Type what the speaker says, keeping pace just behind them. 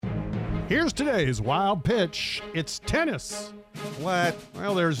Here's today's wild pitch. It's tennis. What?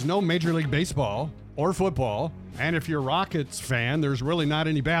 Well, there's no Major League Baseball or football. And if you're a Rockets fan, there's really not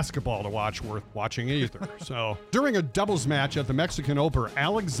any basketball to watch worth watching either. So during a doubles match at the Mexican Open,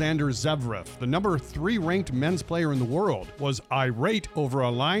 Alexander Zverev, the number 3 ranked men's player in the world, was irate over a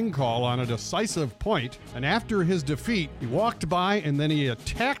line call on a decisive point. And after his defeat, he walked by and then he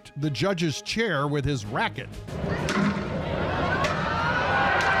attacked the judge's chair with his racket.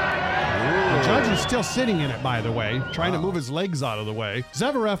 The judge is still sitting in it, by the way, trying to move his legs out of the way.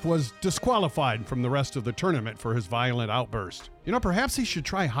 Zverev was disqualified from the rest of the tournament for his violent outburst. You know, perhaps he should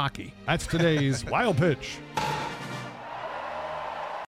try hockey. That's today's Wild Pitch.